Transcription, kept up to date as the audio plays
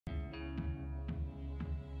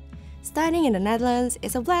Studying in the Netherlands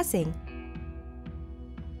is a blessing.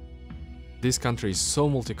 This country is so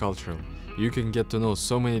multicultural. You can get to know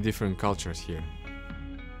so many different cultures here.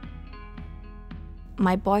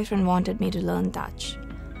 My boyfriend wanted me to learn Dutch,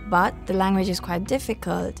 but the language is quite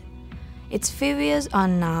difficult. It's few years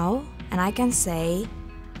on now, and I can say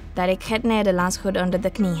that ik het Nederlands goed onder de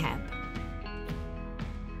knie heb.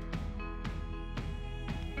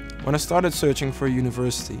 When I started searching for a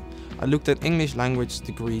university, I looked at English language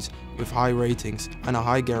degrees with high ratings and a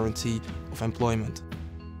high guarantee of employment.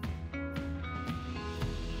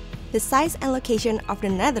 The size and location of the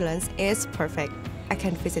Netherlands is perfect. I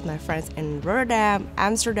can visit my friends in Rotterdam,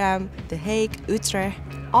 Amsterdam, The Hague, Utrecht,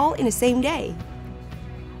 all in the same day.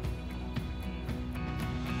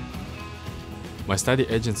 My study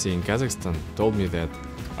agency in Kazakhstan told me that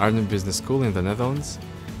Arnhem Business School in the Netherlands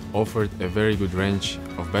offered a very good range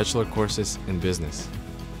of bachelor courses in business.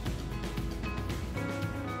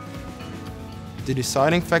 The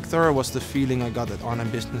deciding factor was the feeling I got at Arnhem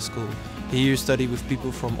Business School. Here you study with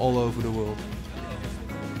people from all over the world.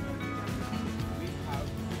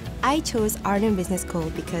 I chose Arnhem Business School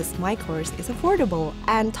because my course is affordable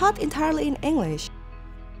and taught entirely in English.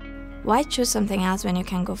 Why choose something else when you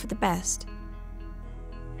can go for the best?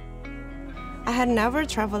 I had never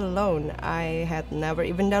traveled alone. I had never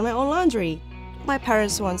even done my own laundry. My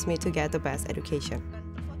parents want me to get the best education.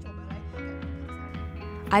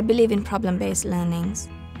 I believe in problem-based learnings.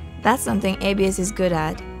 That's something ABS is good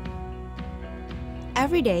at.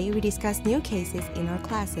 Every day we discuss new cases in our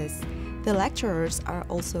classes. The lecturers are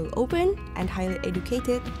also open and highly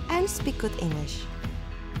educated and speak good English.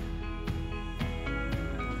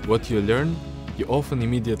 What you learn, you often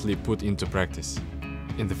immediately put into practice.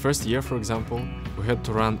 In the first year, for example, we had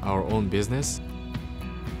to run our own business.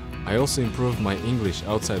 I also improved my English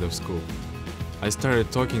outside of school. I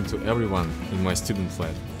started talking to everyone in my student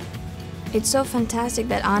flat. It's so fantastic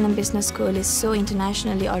that Arnhem Business School is so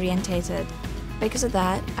internationally orientated. Because of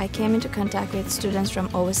that, I came into contact with students from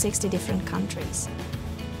over 60 different countries.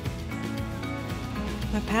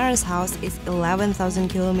 My parents' house is 11,000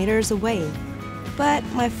 kilometers away. But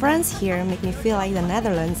my friends here make me feel like the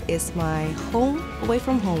Netherlands is my home away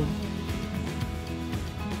from home.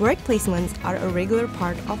 Work placements are a regular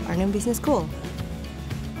part of Arnhem Business School.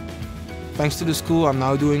 Thanks to the school, I'm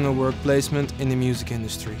now doing a work placement in the music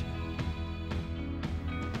industry.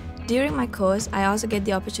 During my course, I also get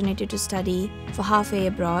the opportunity to study for half a year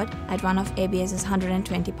abroad at one of ABS's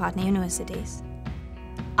 120 partner universities.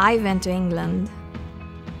 I went to England.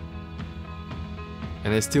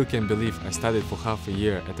 And I still can't believe I studied for half a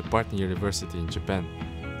year at a partner university in Japan.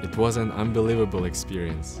 It was an unbelievable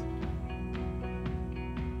experience.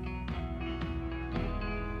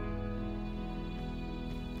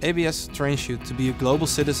 ABS trains you to be a global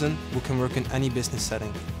citizen who can work in any business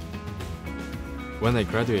setting. When I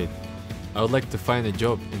graduate, I would like to find a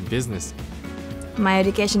job in business. My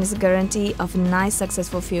education is a guarantee of a nice,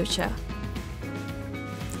 successful future.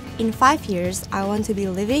 In 5 years, I want to be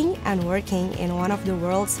living and working in one of the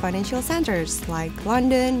world's financial centers like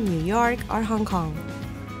London, New York, or Hong Kong.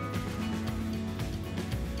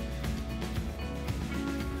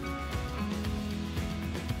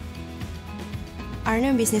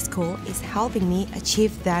 Arnhem Business School is helping me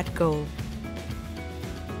achieve that goal.